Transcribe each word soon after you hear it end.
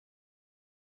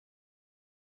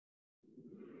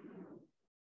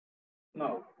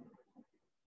Now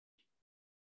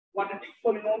quadratic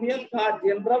polynomial का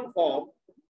general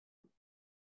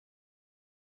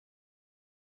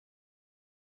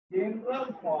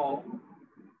form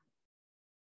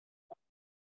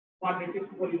quadratic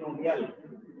polynomial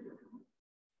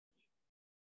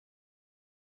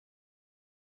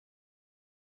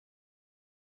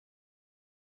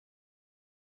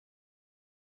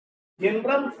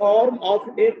general form of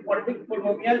a quadratic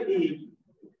polynomial is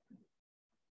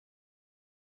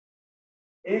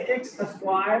ax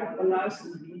square plus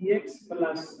bx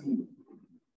plus c,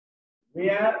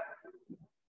 where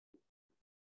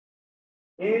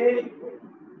a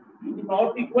is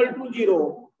not equal to 0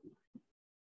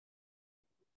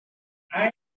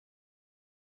 and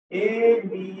a,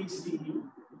 b, c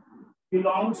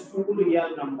belongs to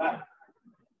real number.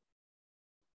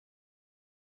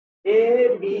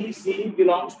 A, B, C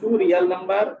belongs to real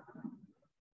number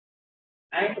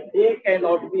and A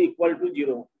cannot be equal to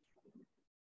 0.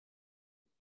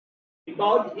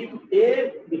 Because if A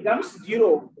becomes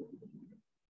 0,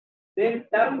 then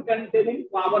term containing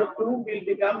power 2 will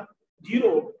become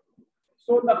 0.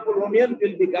 So the polynomial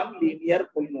will become linear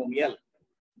polynomial.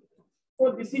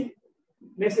 So this is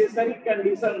necessary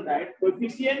condition that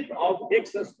coefficient of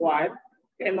x square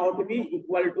cannot be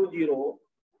equal to 0.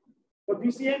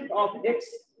 Coefficient of x,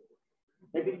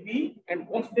 that is b, and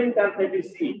constant term, that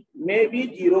is c, may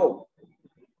be 0.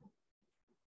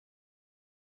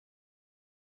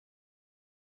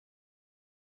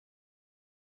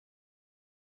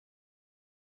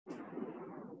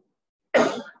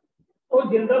 So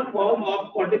general form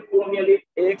of quadratic polynomial is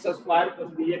ax square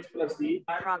plus bx plus c.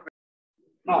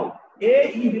 Now a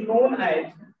is known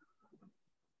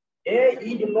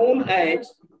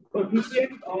as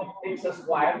coefficient of x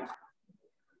square.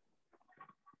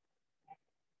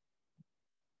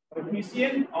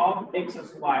 Coefficient of x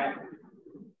square.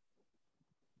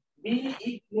 B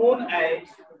is known as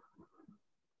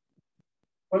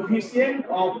coefficient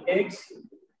of x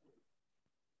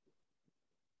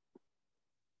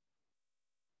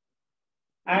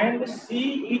and c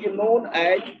is known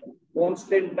as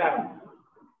constant term.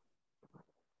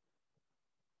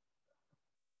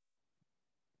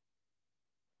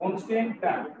 Constant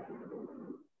term.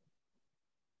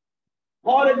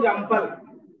 For example,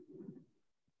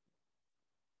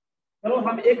 चलो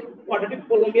हम एक quadratic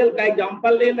polynomial का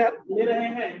example ले रहे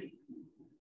हैं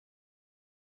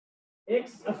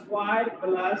x square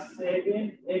plus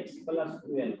 7x plus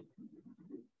 12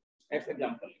 ऐसा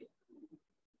example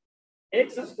लिया x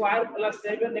square plus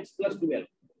 7x plus 12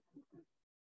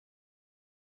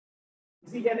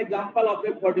 इसी का example of a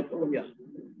quadratic polynomial.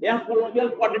 यह पोलिनोमियल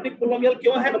क्वाड्रेटिक पोलिनोमियल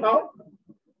क्यों है बताओ?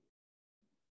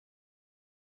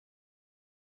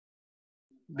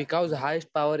 Because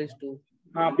highest power is 2.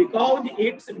 Because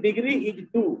its degree is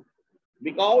 2.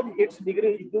 Because its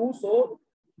degree is 2, so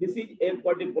this is a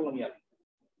quadratic polynomial.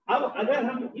 अब अगर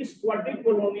हम इस क्वाड्रेटिक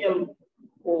पोलिनोमियल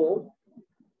को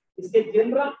इसके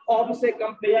जनरल फॉर्म से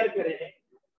कंपेयर करें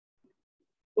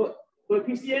तो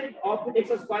कोएफिशिएंट ऑफ x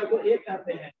स्क्वायर को a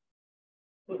कहते हैं,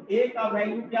 तो a का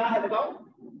वैल्यू क्या है बताओ?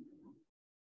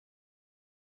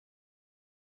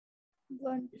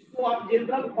 1. इसको आप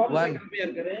जनरल फॉर्म से कंपेयर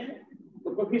करें तो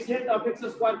कोएफिशिएंट ऑफ x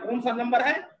स्क्वायर कौन सा नंबर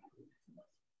है?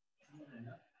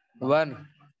 1.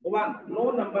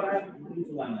 नो नंबर है,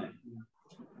 1 है।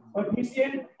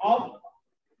 कोएफिशिएंट ऑफ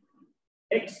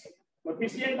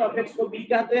x को b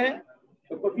कहते हैं,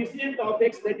 तो coefficient of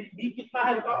x that is b कितना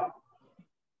है बताओ?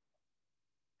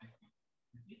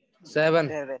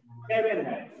 7 है।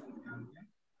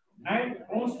 And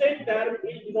constant term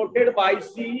is denoted by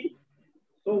c,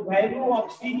 so value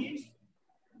of c is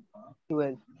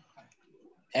 12.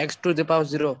 x to the power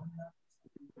 0.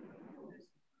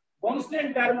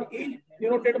 Constant term is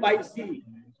denoted by c,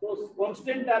 so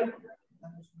constant term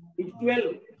is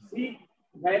 12. c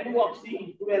value of c is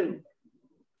 12.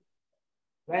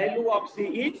 Value of c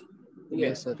is 12.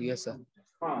 Yes sir, yes sir.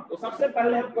 हाँ, तो सबसे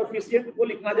पहले हम coefficient को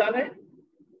लिखना जाने।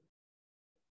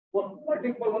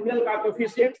 Quadratic polynomial का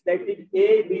coefficient that is a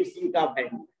b c का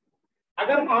वैल्यू।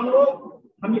 अगर मान लो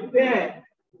हम लिखते हैं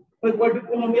कोई क्वाड्रेटिक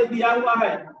पोलिनोमियल दिया हुआ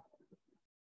है,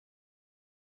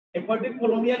 क्वाड्रेटिक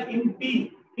पोलिनोमियल इन p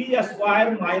स्क्वायर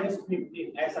माइनस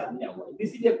 15 ऐसा दिया हुआ है,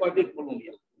 this is a quadratic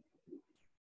polynomial.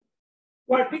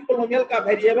 Quadratic polynomial का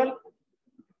वेरिएबल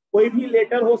कोई भी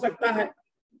लेटर हो सकता है।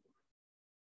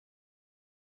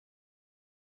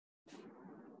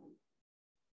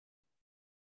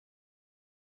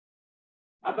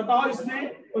 अब बताओ इसमें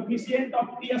कोएफिशिएंट ऑफ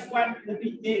t स्क्वायर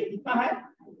कितना है?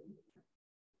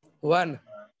 1.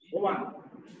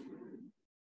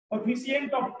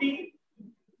 कोएफिशिएंट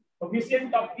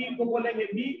ऑफ t को बोलेंगे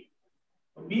b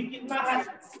बी कितना है?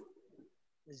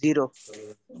 0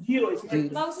 0।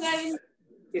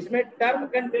 इसमें टर्म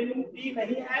कंटेनिंग डी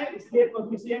नहीं है, इसलिए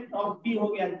कोएफिशिएंट ऑफ डी हो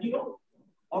गया 0।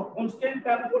 और कांस्टेंट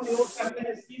टर्म को डिनोट करते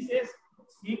हैं सी से।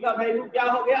 सी का वैल्यू क्या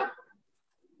हो गया?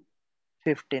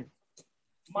 15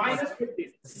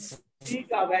 -15। सी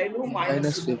का वैल्यू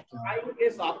 -15 टाइम के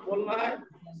साथ बोलना है।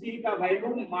 सी का वैल्यू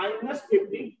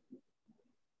 -15।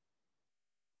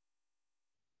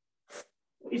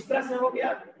 इस तरह से हो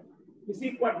गया। किसी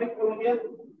क्वाड्रेटिक पोलिनोमियल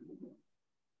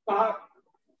का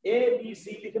ए बी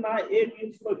सी लिखना है। ए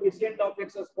means coefficient of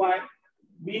x square,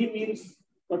 B means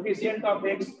coefficient of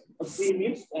x और सी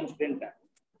मींस कांस्टेंट है।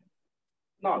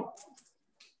 नाउ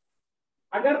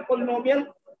अगर पोलिनोमियल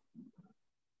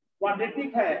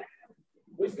क्वाड्रेटिक है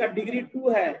तो इसका डिग्री 2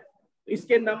 है, तो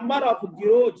इसके नंबर ऑफ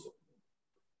जीरोज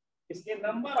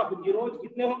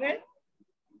कितने होंगे?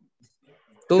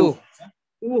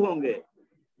 2 होंगे।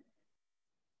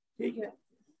 ठीक है।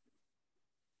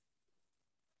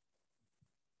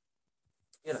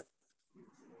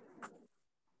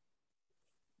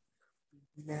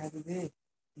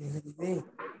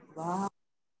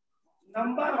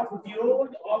 Number of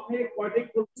zeros of a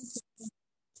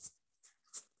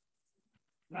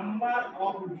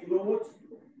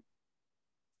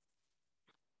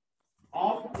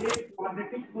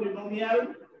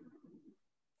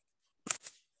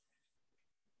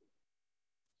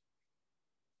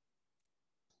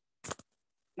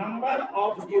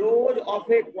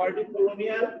quadratic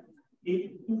polynomial is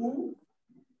 2,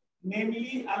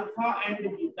 namely alpha and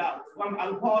beta। तो हम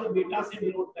अल्फा और बीटा से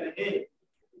डिनोट करेंगे,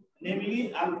 namely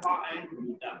alpha and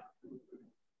beta।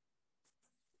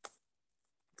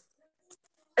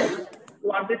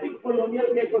 Quadratic polynomial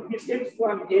के कोएफिशिएंट्स को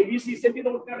हम एबीसी से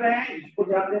डिनोट कर रहे हैं, इसको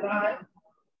ध्यान देना है।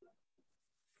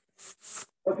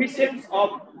 Coefficients of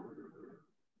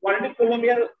quadratic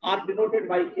polynomial are denoted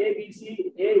by A, B, C.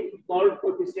 A is called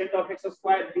coefficient of x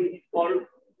square, B is called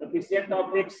coefficient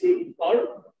of x, C is called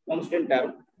constant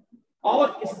term। और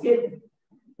इसके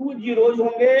 2 जीरोज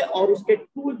होंगे और उसके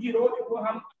 2 जीरोज को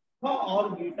हम अल्फा और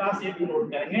beta से denote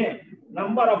करेंगे।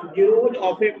 Number of zeros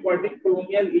of a quadratic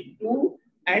polynomial is 2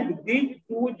 and these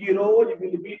 2 zeros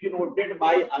will be denoted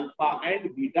by alpha and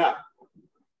beta।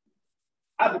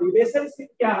 अब रिलेशनशिप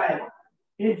क्या है?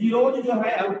 ये जीरोज जो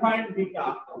है अल्फा एंड बीटा,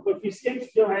 कोएफिशिएंट्स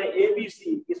जो है ए बी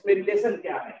सी, इसमें रिलेशन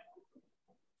क्या है?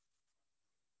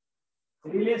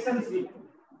 Relationship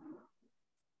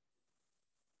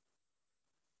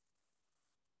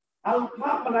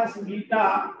alpha plus beta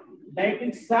that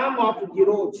is some of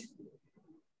zeros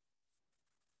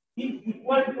is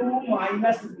equal to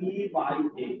 -b by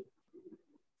a।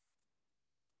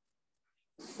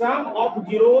 Some of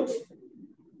zeros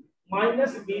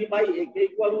 -b by a के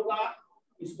इक्वल होगा।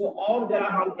 इसको और जरा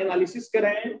हम एनालिसिस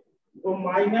करें तो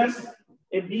माइनस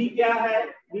बी क्या है?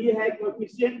 बी है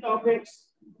coefficient of x,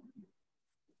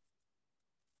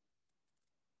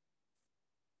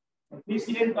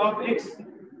 coefficient of x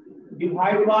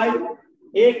divide by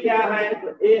ए क्या है? तो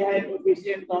ए है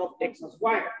coefficient of x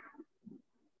square.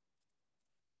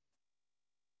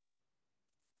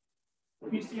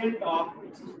 Coefficient of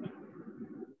x square.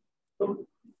 तो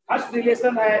फर्स्ट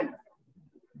रिलेशन है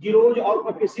जीरोज और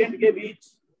कोएफिशिएंट के बीच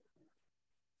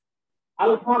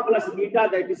alpha plus beta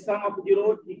that is some of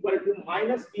zeros equal to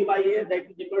 -b by a that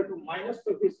is equal to minus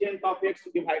coefficient of x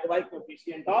divide by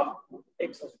coefficient of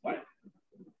x square.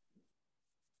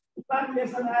 दूसरा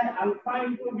relation है alpha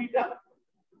into beta.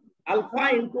 Alpha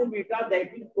into beta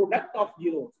that is product of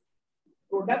zeros.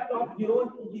 Product of zeros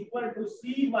is equal to c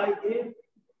by a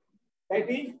that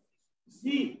is c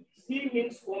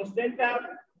means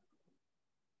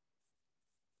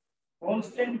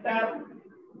constant term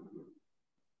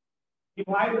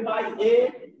divided by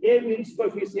a means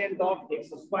coefficient of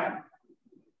x square।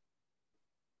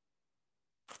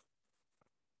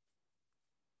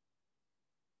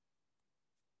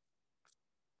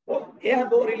 तो यह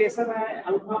दो relation है,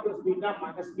 alpha plus beta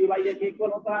minus b by a के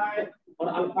equal होता है और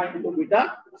alpha into beta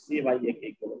c by a के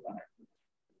equal होता है।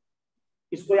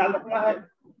 इसको याद रखना है।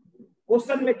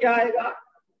 क्वेश्चन में क्या आएगा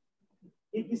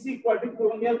कि किसी क्वाड्रेटिक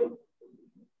पोलिनोमियल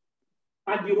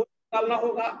का जीरो निकालना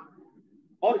होगा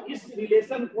और इस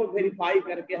रिलेशन को वेरीफाई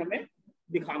करके हमें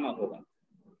दिखाना होगा।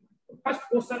 फर्स्ट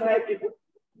क्वेश्चन है कि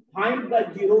find the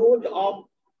zeros of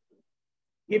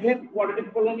given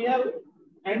quadratic polynomial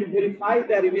and verify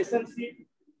the relationship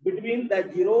between the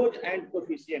zeros and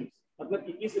coefficients. मतलब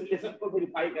कि इस रिलेशन को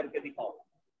वेरीफाई करके दिखाओ।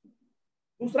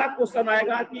 दूसरा क्वेश्चन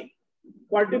आएगा कि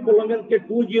क्वाड्रेटिक पोलिनोमियल के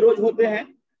 2 जीरोज होते हैं,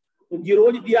 तो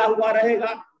जीरोज दिया हुआ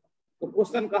रहेगा तो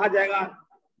क्वेश्चन कहा जाएगा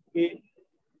कि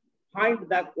find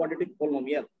the quadratic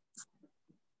polynomial.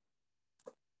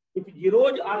 If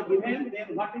zeros are given,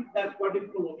 then what is the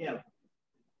quadratic polynomial?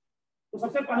 तो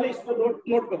सबसे पहले इसको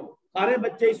नोट करो, सारे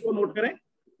बच्चे इसको नोट करें।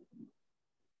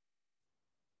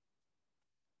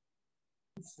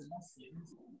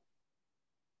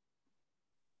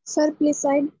 Sir, please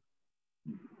side.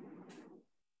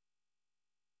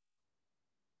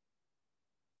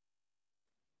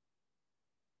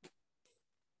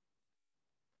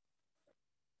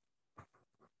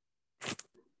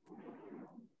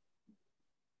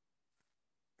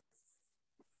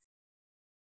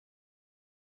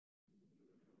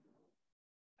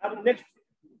 अब नेक्स्ट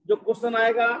जो क्वेश्चन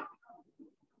आएगा,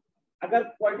 अगर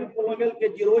क्वाड्रेटिक पोलिनोमियल के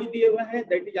जीरोज दिए हुए हैं,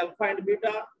 that is alpha and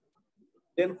beta,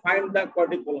 then find the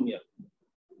quadratic polynomial.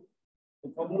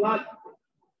 तो फॉर्मूला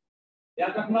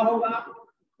याद रखना होगा,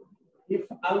 if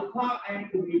alpha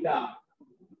and beta,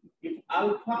 if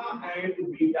alpha and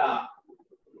beta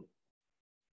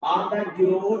are the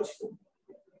zeros,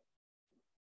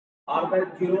 are the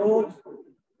zeros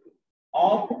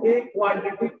of a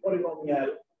quadratic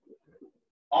polynomial,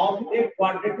 of a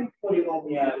quadratic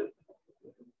polynomial,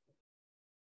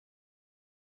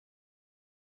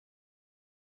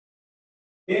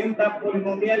 then the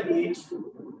polynomial is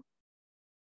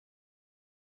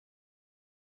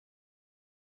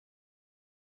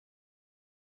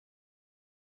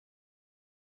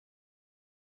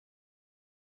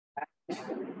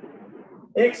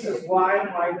x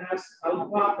square minus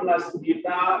alpha plus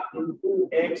beta into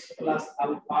x plus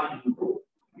alpha into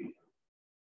beta।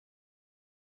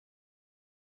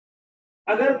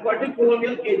 अगर quadratic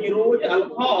polynomial के zeros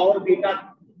alpha और beta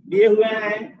दिए हुए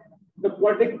हैं, तो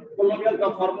quadratic polynomial का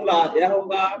formula यह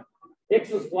होगा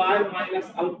x square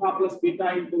minus alpha plus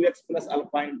beta into x plus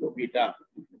alpha into beta,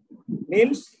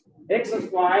 means x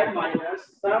square minus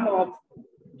sum of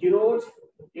zeros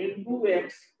into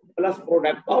x plus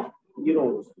product of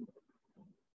zeros.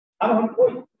 अब हमको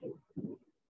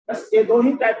बस ये दो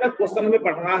ही टाइप का क्वेश्चन में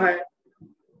पढ़ना है।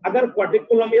 अगर क्वाड्रेटिक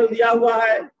पोलिनोमियल दिया हुआ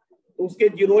है तो उसके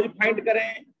जीरोज फाइंड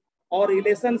करें और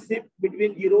relationship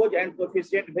between zeros and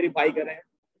coefficient verify करें।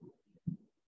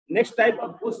 नेक्स्ट टाइप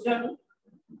ऑफ क्वेश्चन,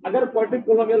 अगर क्वाड्रेटिक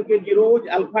पोलिनोमियल के जीरोज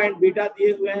अल्फा एंड बीटा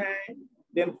दिए हुए हैं,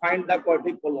 then find the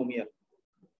quadratic polynomial.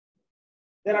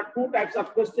 There are two types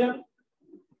of question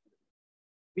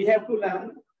we have to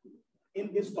learn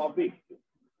in this topic.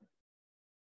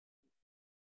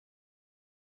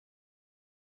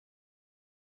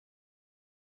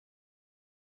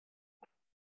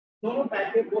 दोनों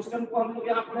type के question को हम लोग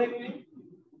यहाँ पढ़ेंगे।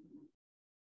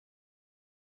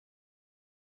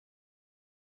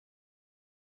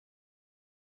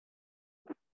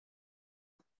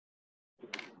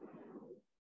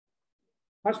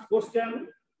 First question,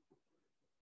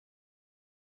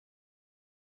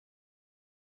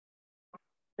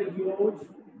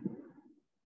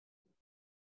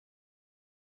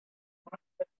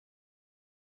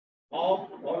 of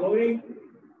following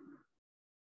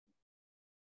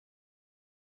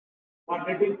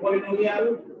quadratic polynomial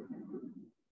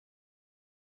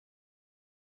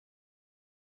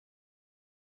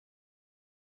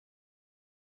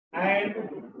and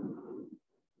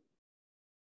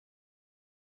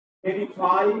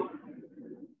verify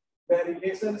the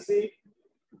relationship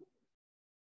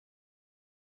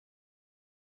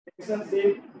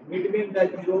between the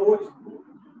zeros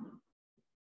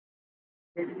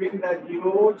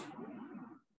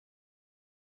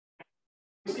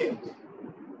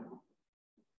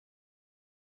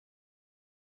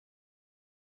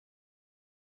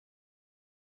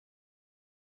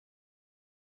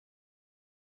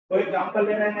तो example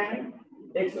ले रहे हैं,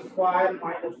 x square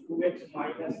minus 2x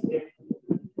minus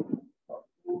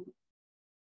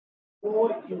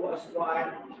 4 square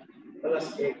plus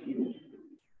 8u।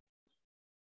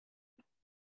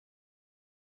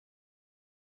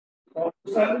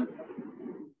 Solution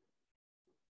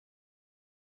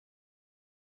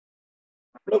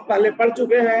हम लोग पहले पढ़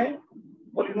चुके हैं।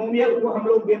 पॉलिनोमियल को हम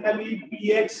लोग जनरली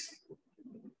px,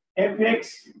 fx,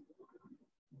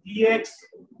 gx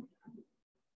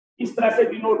इस तरह से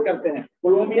डिनोट करते हैं।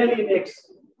 पोलिनोमियल इन x,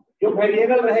 जो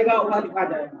वेरिएबल रहेगा वह लिखा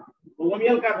जाएगा।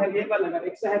 पोलिनोमियल का वेरिएबल अगर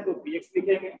x है तो px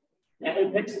लिखेंगे या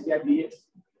fx या gx।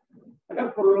 अगर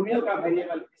पोलिनोमियल का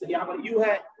वेरिएबल यहाँ पर u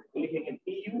है तो लिखेंगे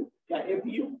pu या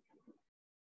fu।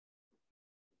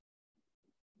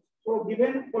 So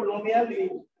given polynomial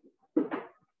is,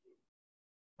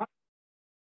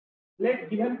 let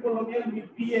given polynomial be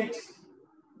px,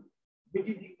 which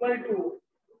is equal to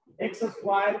x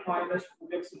square minus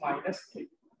 2x minus 3।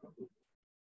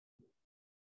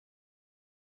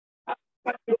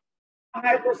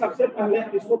 है तो सबसे पहले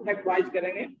हम इसको फैक्टराइज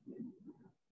करेंगे।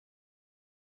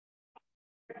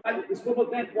 इसको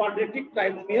बोलते हैं क्वाड्रेटिक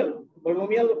ट्राइनोमियल।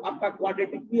 बाइनोमियल आपका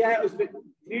क्वाड्रेटिक भी है, उसमें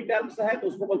 3 टर्म्स है, तो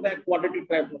उसको बोलते हैं क्वाड्रेटिक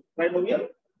ट्राइनोमियल।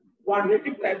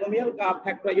 क्वाड्रेटिक ट्राइनोमियल का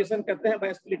फैक्टराइजेशन करते हैं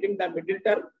by splitting the middle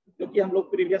term, जो कि हम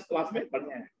लोग प्रीवियस क्लास में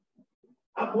पढ़े हैं।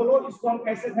 अब बोलो इसको हम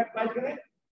कैसे फैक्टराइज करें?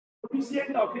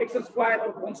 कोएफिशिएंट ऑफ एक्स स्क्वायर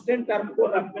और कांस्टेंट टर्म को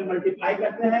रफ में मल्टीप्लाई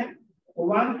करते हैं।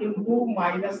 1 into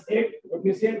 -8,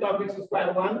 coefficient of x square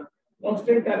 1,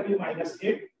 constant term भी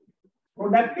 -8,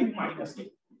 प्रोडक्ट इज -8।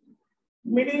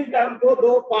 मिडिल टर्म को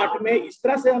दो पार्ट में इस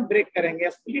तरह से हम ब्रेक करेंगे,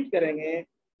 स्प्लिट करेंगे,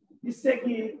 जिससे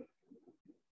कि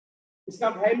इसका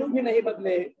वैल्यू भी नहीं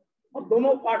बदले और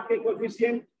दोनों पार्ट के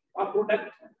कोएफिशिएंट और प्रोडक्ट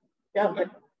क्या है,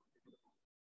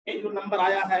 ये जो नंबर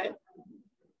आया है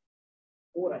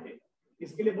वो रहे।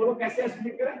 इसके लिए बोलो कैसे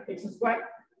स्प्लिट करें? एक्स स्क्वायर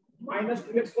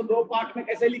 -2x को दो पार्ट में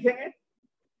कैसे लिखेंगे?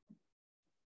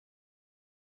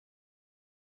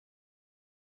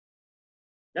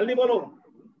 जल्दी बोलो।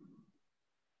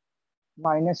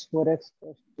 -4x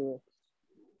 + 2x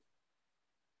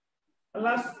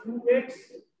plus 2x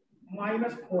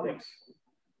minus 4x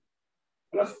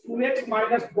plus 2x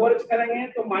minus 4x करेंगे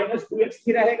तो -2x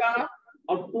ही रहेगा,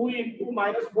 और 2 into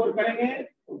 -4 करेंगे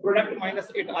तो प्रोडक्ट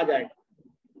 -8 आ जाएगा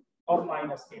और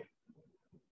 -8।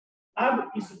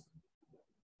 अब इस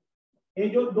ये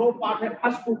जो दो पार्ट है,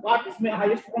 फर्स्ट 2 पार्ट, इसमें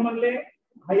हाईएस्ट कॉमन ले,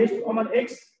 हाईएस्ट कॉमन x,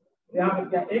 यहाँ पर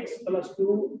क्या x +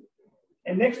 2।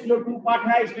 नेक्स्ट जो 2 पार्ट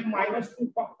है इसमें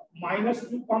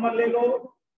 -2 कॉमन ले लो,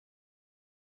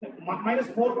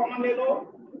 -4 कॉमन ले लो,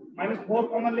 -4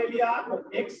 कॉमन ले लिया तो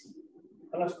x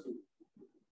 + 2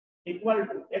 equal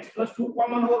to x + 2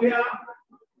 common हो गया,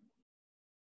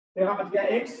 यहाँ बच गया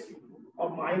x और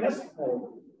 -4।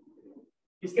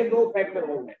 इसके दो फैक्टर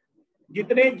हो गए,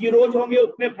 जितने जीरोज होंगे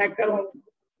उतने फैक्टर होंगे।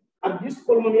 अब जिस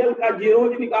पोलिनोमियल का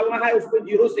जीरोज निकालना है उसको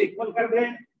 0 से इक्वल कर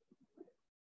दें,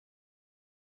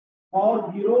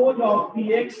 और जीरोज ऑफ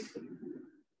px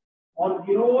और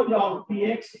जीरोज ऑफ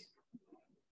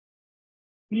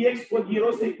px को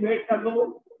 0 से इक्वेट कर दो,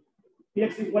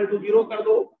 px = 0 कर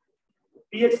दो।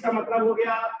 px का मतलब हो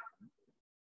गया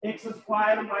x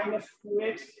स्क्वायर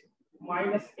 -2x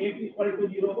 -8 =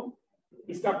 0।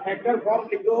 इसका फैक्टर फॉर्म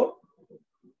लिख दो,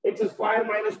 x स्क्वायर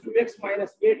 -2x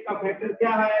 -8 का फैक्टर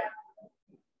क्या है?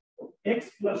 x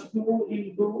 + 2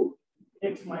 into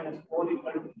x - 4 =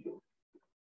 0।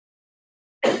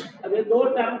 अब ये दो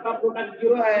टर्म का प्रोडक्ट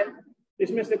 0 है,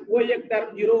 इसमें से कोई एक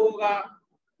टर्म 0 होगा,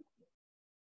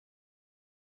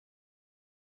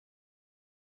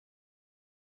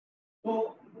 तो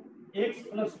x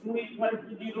 + 2 =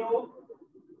 0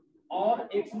 और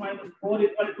x - 4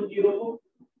 = 0।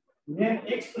 then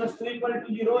x + 2 =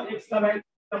 0, x का वैल्यू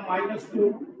 -2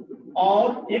 और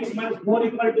x - 4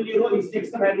 = 0, इस x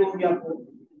का वैल्यू हो गया 4।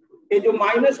 ये जो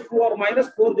 -2 और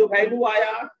 -4 जो वैल्यू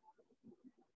आया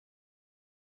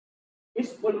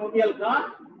इस पोलिनोमियल का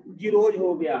जीरोज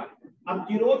हो गया। अब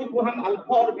जीरोज को हम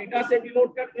अल्फा और बीटा से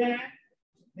डिनोट करते हैं,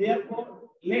 देयरफॉर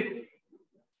लेट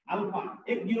अल्फा,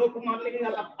 एक जीरो को मान लेंगे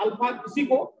अल्फा,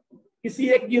 किसी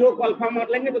एक जीरो को अल्फा मान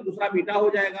लेंगे तो दूसरा बीटा हो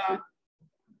जाएगा।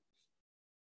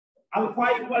 अल्फा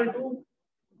 =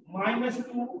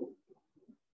 -2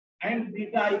 एंड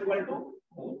बीटा = 4,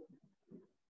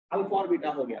 अल्फा और बीटा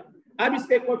हो गया। अब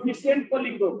इसके कोएफिशिएंट को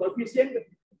लिख दो, कोएफिशिएंट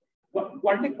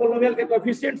क्वाड्रेटिक पोलिनोमियल के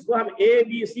कोएफिशिएंट्स को हम a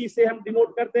b c से हम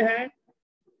डिनोट करते हैं,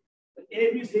 तो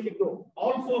a b c लिख दो।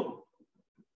 Also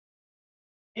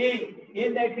a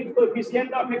that is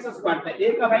coefficient of x square,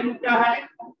 a का वैल्यू क्या है?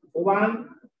 1,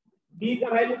 b का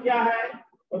वैल्यू क्या है?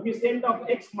 कोएफिशिएंट ऑफ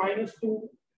x -2,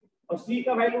 और c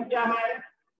का वैल्यू क्या है?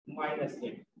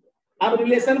 -8। अब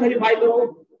रिलेशन वेरीफाई करो,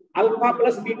 अल्फा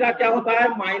प्लस बीटा क्या होता है?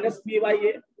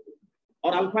 -b/a,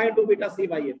 और अल्फा * बीटा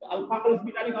c/a। तो अल्फा प्लस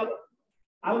बीटा निकालो,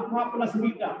 अल्फा प्लस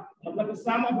बीटा मतलब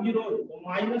सम ऑफ जीरो,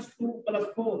 -2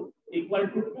 + 4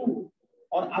 = 2,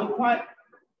 और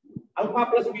अल्फा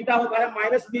प्लस बीटा होता है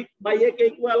 -b/a के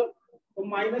इक्वल, तो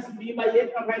 -b/a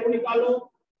का वैल्यू निकालो,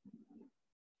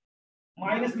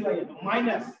 -b/a तो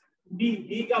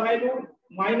 -b का वैल्यू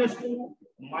 -2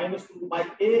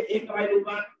 -2/a का वैल्यू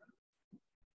 1,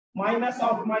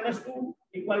 -2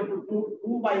 =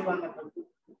 2/1।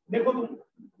 देखो तुम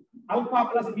अल्फा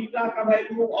प्लस बीटा का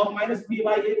वैल्यू और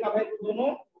 -b/a का वैल्यू दोनों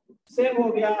सेम हो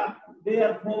गया,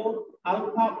 therefore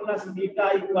alpha plus beta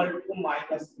 =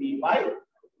 -b/a,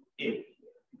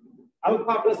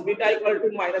 alpha plus beta =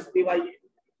 -b/a।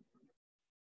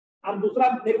 अब दूसरा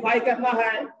वेरीफाई करना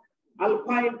है,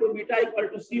 alpha * beta =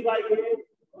 c/a,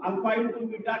 alpha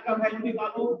 * beta का वैल्यू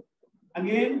निकालो,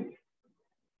 again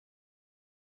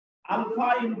alpha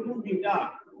 * beta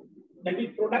that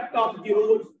is product of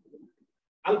zeros,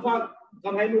 alpha का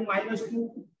वैल्यू -2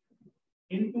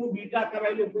 इंटू बीटा का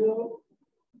वैल्यू 4,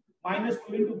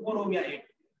 -2 × 4 हो गया 8,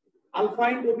 अल्फा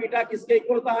इंटू बीटा किसके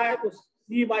इक्वल होता है? तो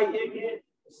सी बाई ए के।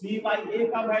 सी बाई ए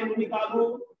का वैल्यू निकालो,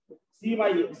 सी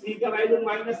बाई ए, सी का वैल्यू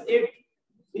 -8,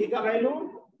 सी का वैल्यू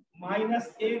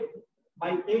 -8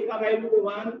 बाई ए का वैल्यू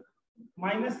 1,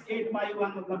 -8 बाई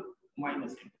 1 मतलब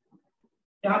 -8,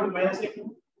 यहाँ पे -8,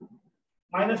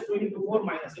 -2 into 4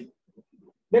 -8।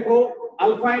 देखो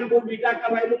अल्फा इंटू बीटा का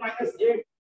वैल्यू -8,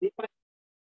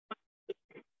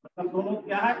 मतलब दोनों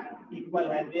क्या है?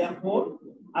 इक्वल है। Therefore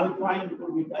alpha into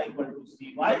beta equal to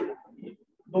C by ए।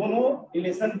 दोनों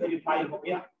रिलेशन वेरीफाई हो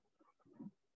गया,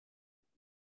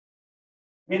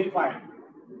 verified.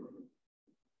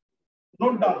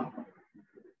 Note down.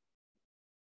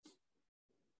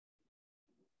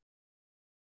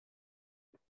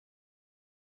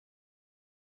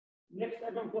 Next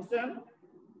type of question,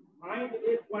 find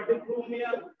a quadratic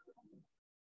polynomial,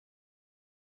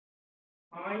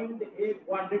 find a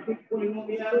quadratic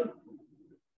polynomial,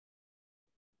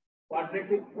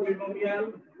 quadratic polynomial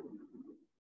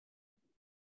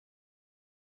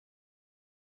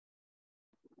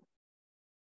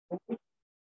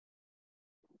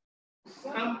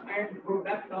sum and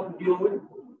product of zeros,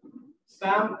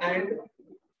 sum and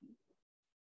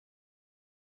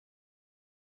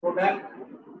product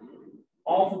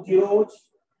of zeros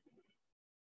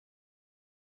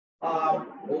are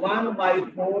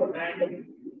 1/4 and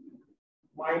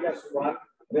 -1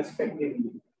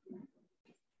 respectively.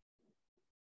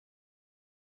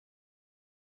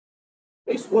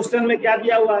 इस question में क्या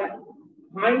दिया हुआ है?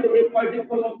 Find a quadratic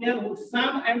polynomial whose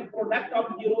sum and product of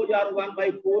zeros are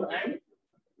 1/4 and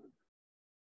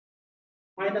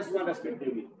 -1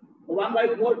 respectively.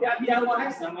 1/4 क्या दिया हुआ है?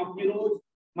 सम ऑफ zeros,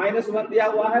 -1 दिया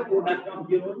हुआ है प्रोडक्ट ऑफ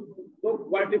zeros। तो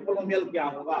क्वाड्रेटिक पोलिनोमियल क्या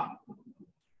होगा?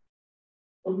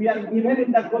 तो we are given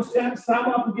in the question sum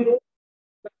of zeros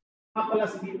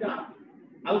plus beta,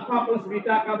 alpha plus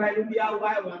beta का वैल्यू दिया हुआ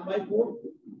है 1/4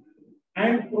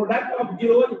 एंड प्रोडक्ट ऑफ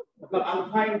zeros मतलब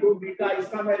अल्फा इंटू बीटा,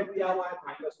 इसका वैल्यू दिया हुआ है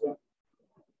 -1।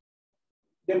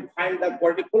 Then find the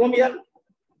quadratic polynomial.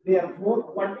 Therefore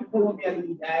quadratic polynomial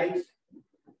is as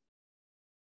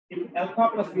if alpha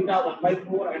plus beta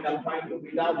 1/4 and alpha into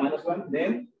beta -1,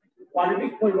 then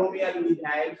quadratic polynomial is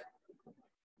as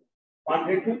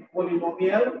quadratic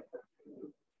polynomial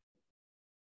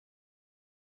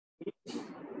is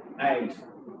as।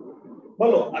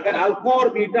 बोलो अगर alpha और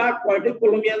beta quadratic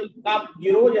polynomial का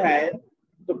zeros है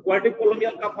तो quadratic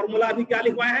polynomial का formula अभी क्या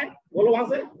लिखवाया है? बोलो वहां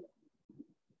से।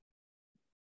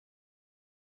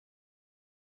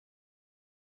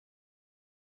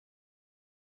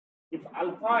 If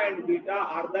alpha and beta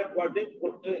are the quadratic,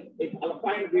 if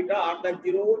alpha and beta are the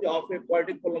zeros of a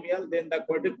quadratic polynomial, then the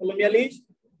quadratic polynomial is,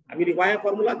 अभी लिखवाया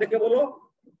फॉर्मूला, देखे बोलो।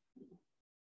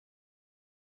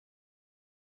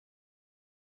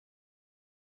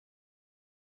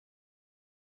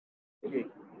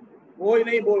 कोई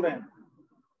नहीं बोल रहे हैं।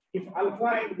 If alpha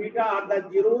and beta are the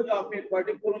zeros of a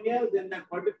quadratic polynomial, then the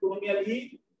quadratic polynomial is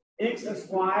x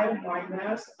square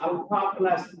minus alpha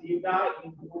plus beta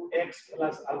into x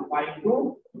plus alpha into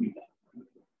beta।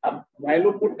 अब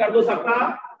वैल्यू पुट कर दो सबका,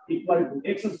 equal to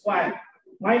x square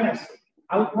minus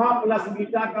alpha plus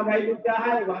beta का value क्या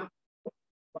है? 1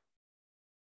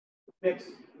 x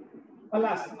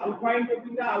plus alpha into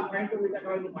beta, alpha into beta का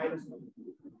value -1।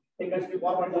 एक इसके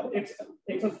फॉरवर्ड जाओ,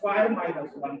 x square minus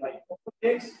 1/4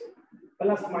 x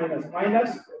plus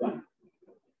 -1।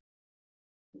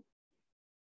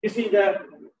 This is the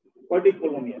quadratic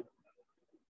polynomial।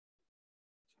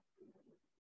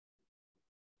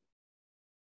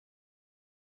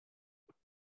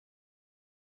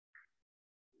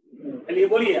 चलिए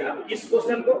बोलिए, अब इस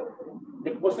क्वेश्चन को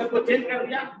चेंज कर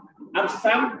दिया। अब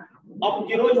सम ऑफ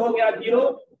जीरोज हो गया 0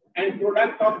 एंड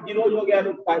प्रोडक्ट ऑफ जीरोज हो गया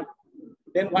 √5।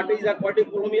 Then what is the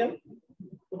quadratic polynomial?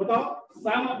 तो बताओ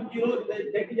सम of zeros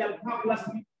that is alpha plus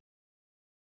beta.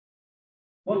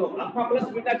 बोलो अल्फा प्लस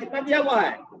बीटा कितना दिया हुआ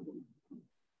है?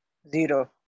 0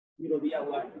 दिया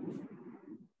हुआ है।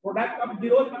 प्रोडक्ट ऑफ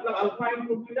जीरोज मतलब alpha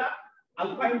into beta,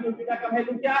 alpha into beta का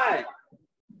वैल्यू क्या है?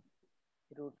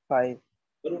 √5।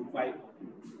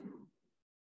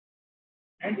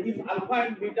 And if alpha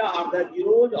and beta are the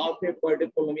zeros of a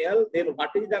quadratic polynomial, then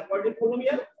what is the quadratic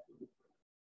polynomial?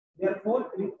 Therefore,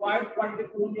 required quadratic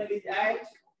polynomial is as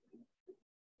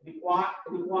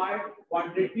required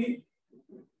quadratic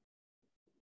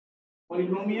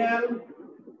polynomial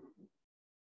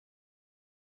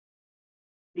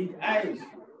is as।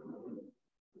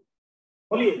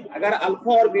 बोलिए अगर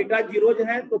alpha और beta zeros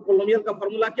है तो polynomial का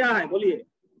formula क्या है? बोलिए।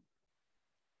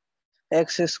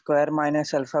 x square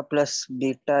minus alpha plus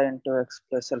beta into x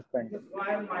plus alpha into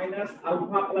square minus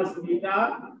alpha plus beta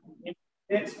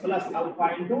x plus alpha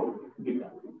into beta.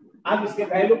 अब इसके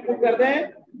वैल्यू पुट कर दें,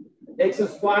 x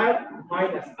square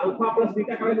minus alpha plus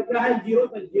beta का value क्या है 0,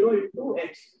 तो 0 into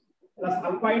x plus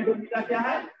alpha into beta क्या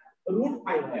है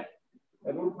 √5 है,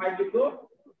 √5 लिख दो,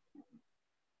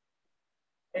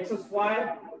 x square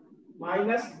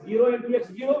minus 0 into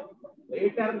x 0, तो ये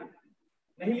टर्म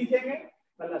नहीं लिखेंगे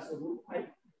plus √5.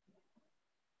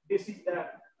 This is the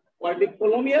quadratic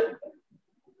polynomial.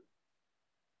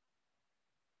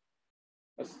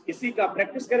 बस इसी का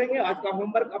प्रैक्टिस करेंगे. आज का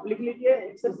होमवर्क आप लिख लीजिए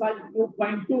exercise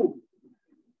 2.2.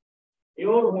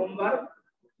 Your homework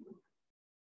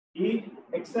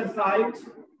is exercise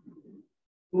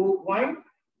 2.2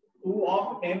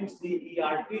 of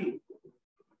NCERT.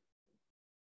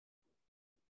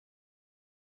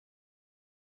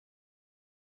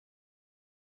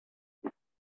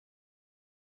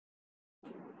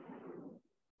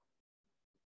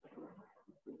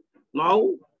 Now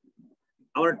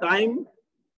our time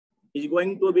is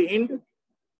going to be end,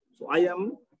 so I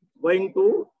am going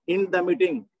to end the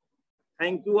meeting.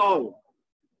 Thank you all.